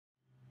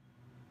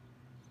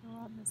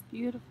on this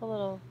beautiful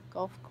little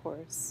golf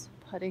course,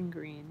 putting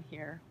green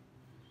here.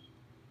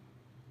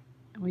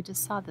 And we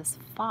just saw this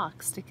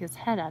fox stick his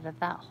head out of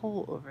that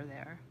hole over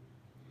there.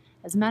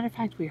 As a matter of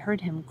fact, we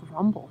heard him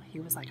grumble. He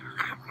was like,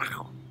 "Row,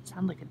 row."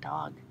 Sound like a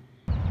dog.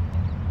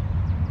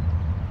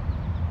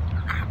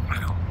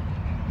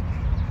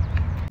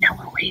 Now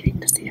we're waiting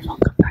to see if he'll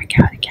come back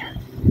out again.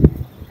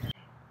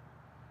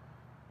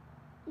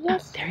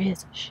 Yes. Oh, there he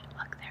is. Shh,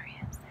 look, there he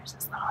is. There's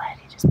his little head.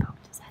 He just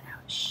poked his head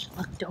out. Shh,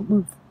 look, don't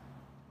move.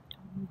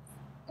 Don't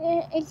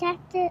move. Is that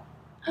the...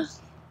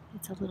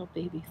 It's a little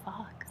baby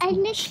fox. I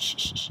missed... Shh,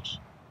 shh, shh, shh.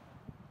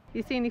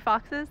 You see any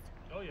foxes?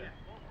 Oh yeah.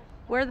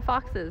 Where are the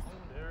foxes?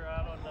 They're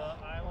out on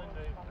the island.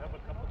 They have a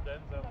couple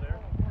dens out there.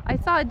 I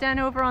saw a den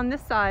over on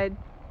this side.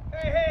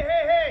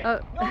 Hey! Oh.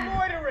 No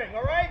loitering,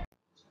 all right?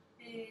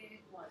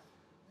 Big one.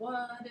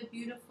 What a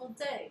beautiful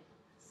day.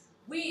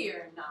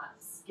 We're not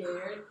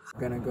scared.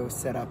 We're gonna go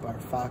set up our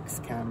fox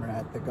camera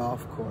at the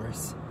golf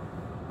course.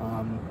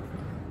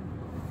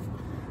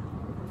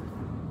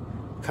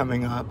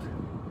 Coming up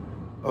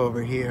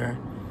over here,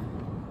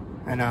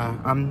 and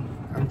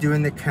I'm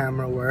doing the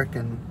camera work,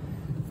 and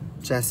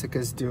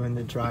Jessica's doing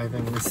the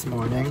driving this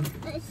morning.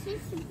 I'm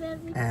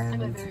a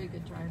And very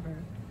good driver.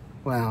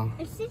 well,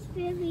 Is this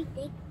very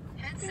big?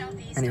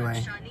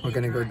 anyway, we're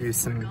gonna go do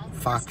some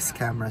fox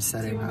camera Do you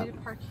setting want up. me to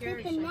park here?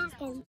 Take a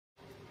napkin.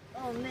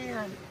 Oh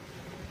man,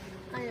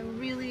 I am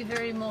really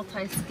very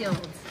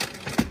multi-skilled.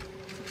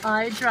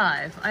 I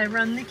drive, I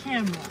run the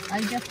camera,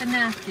 I get the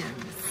napkins.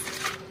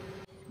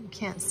 You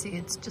can't see,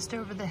 it's just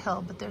over the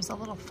hill, but there's a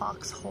little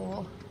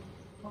foxhole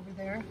over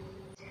there.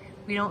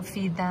 We don't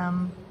feed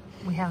them,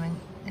 we haven't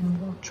and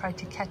won't try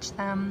to catch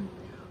them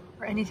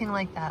or anything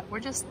like that. We're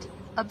just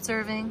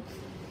observing.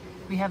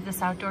 We have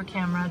this outdoor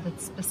camera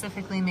that's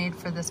specifically made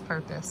for this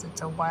purpose.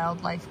 It's a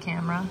wildlife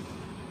camera,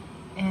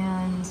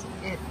 and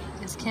it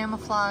is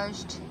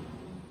camouflaged.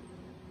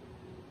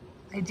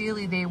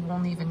 Ideally, they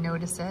won't even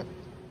notice it.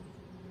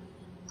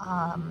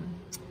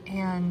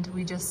 And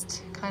we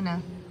just kind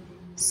of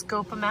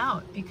scope them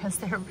out because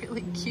they're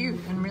really cute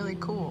and really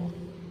cool.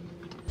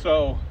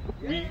 So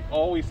we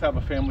always have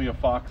a family of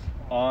fox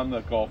on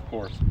the golf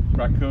course.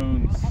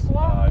 Raccoons,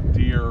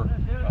 deer,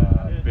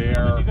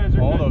 bear,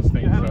 all those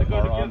things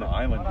are on the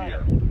island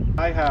here.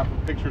 I have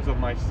pictures of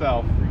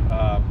myself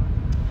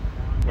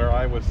where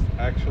I was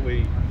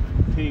actually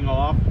teeing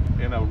off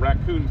and a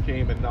raccoon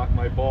came and knocked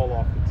my ball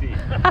off the tee.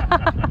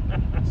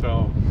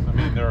 So, I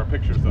mean, there are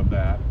pictures of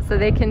that. So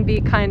they can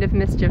be kind of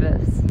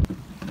mischievous.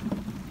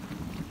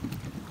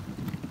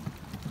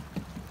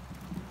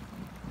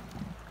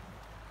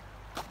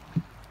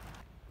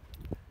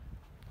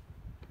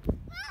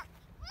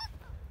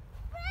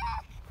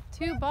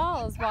 Two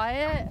balls,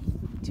 Wyatt.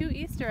 2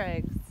 Easter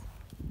eggs.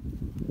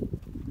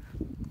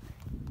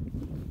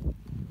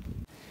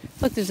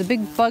 Look, there's a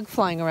big bug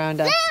flying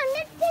around us.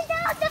 Let's get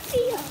out the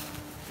field.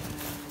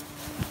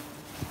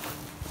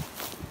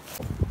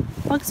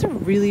 Bugs are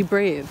really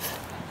brave.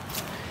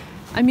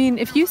 I mean,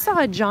 if you saw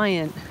a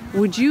giant,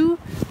 would you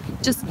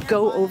just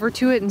go over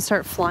to it and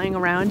start flying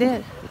around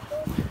it?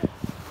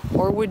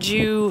 Or would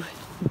you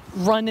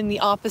run in the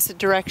opposite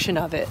direction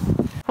of it?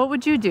 What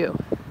would you do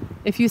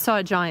if you saw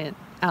a giant,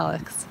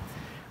 Alex?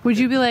 Would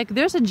you be like,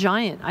 there's a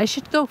giant, I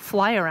should go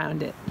fly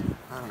around it?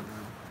 I don't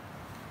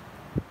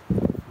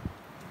know.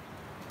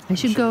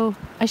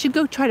 I should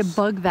go try to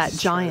bug that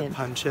Just try to giant.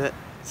 punch it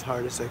as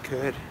hard as I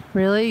could.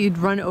 Really? You'd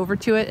run over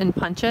to it and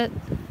punch it?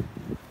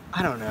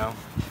 I don't know.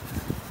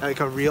 Like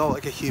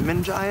a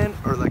human giant,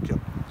 or like a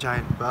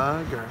giant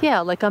bug, or Yeah,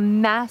 like a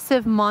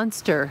massive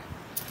monster.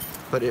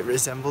 but it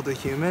resembled a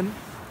human.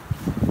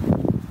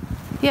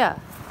 Yeah,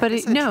 but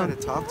Guess it, I'd no, try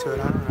to talk to it.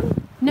 I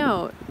don't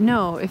know.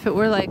 no, if it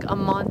were like a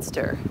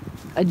monster,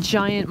 a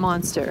giant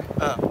monster.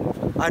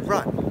 Oh, I'd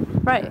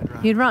run. Right, I'd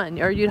run. you'd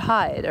run or you'd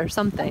hide or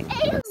something.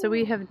 So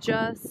we have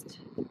just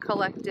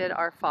collected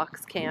our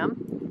fox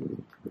cam.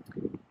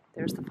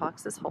 There's the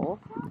fox's hole.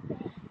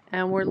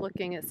 And we're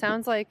looking, it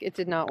sounds like it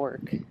did not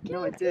work.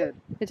 No, it did.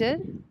 It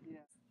did?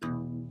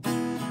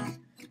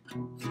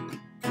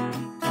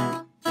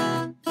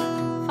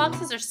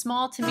 Foxes are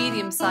small to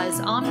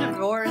medium-sized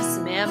omnivorous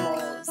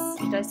mammals.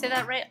 Did I say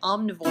that right?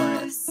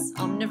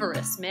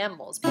 Omnivorous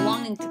mammals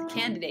belonging to the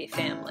Candidae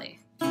family.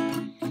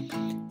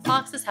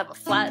 Foxes have a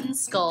flattened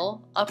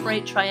skull,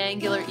 upright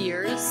triangular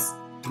ears,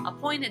 a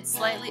pointed,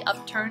 slightly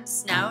upturned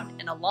snout,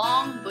 and a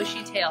long,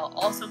 bushy tail,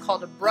 also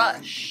called a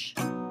brush.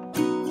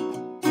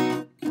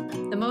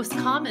 The most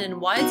common and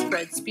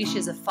widespread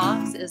species of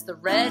fox is the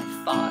red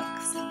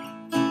fox.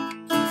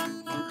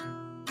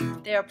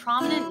 They are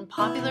prominent in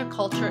popular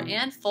culture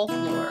and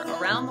folklore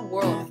around the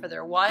world for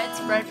their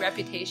widespread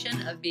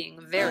reputation of being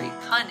very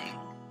cunning.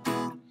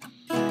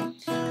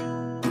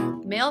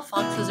 Male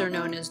foxes are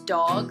known as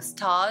dogs,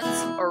 tods,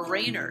 or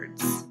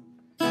reynards.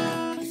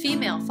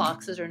 Female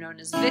foxes are known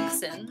as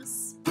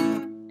vixens,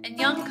 and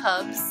young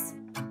cubs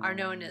are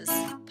known as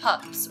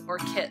pups or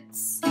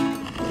kits.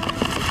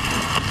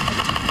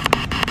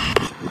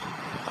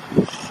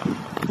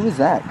 Who's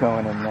that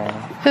going in there?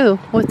 Who?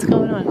 What's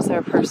going on? Is there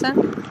a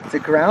person? It's a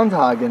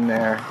groundhog in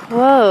there.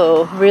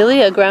 Whoa,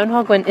 really? A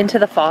groundhog went into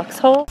the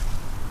foxhole?